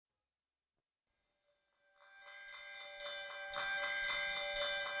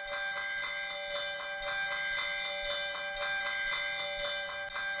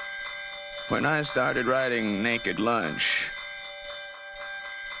When I started writing Naked Lunch,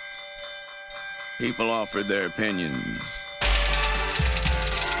 people offered their opinions.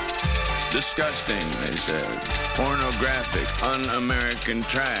 Disgusting, they said. Pornographic, un-American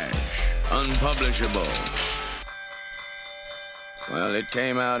trash. Unpublishable. Well, it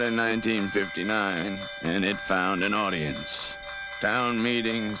came out in 1959, and it found an audience. Town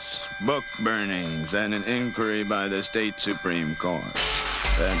meetings, book burnings, and an inquiry by the state Supreme Court.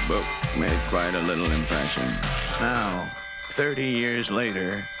 That book made quite a little impression. Now, 30 years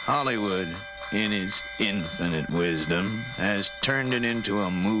later, Hollywood, in its infinite wisdom, has turned it into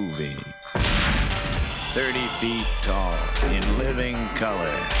a movie. 30 feet tall, in living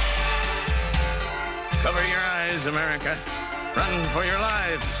color. Cover your eyes, America. Run for your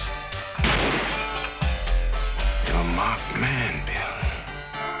lives. You're a marked man,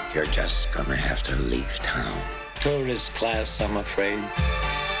 Bill. You're just gonna have to leave town. Tourist class, I'm afraid.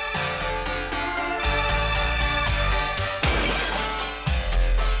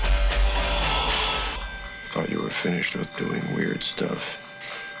 Thought you were finished with doing weird stuff.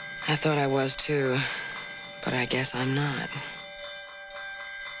 I thought I was too, but I guess I'm not.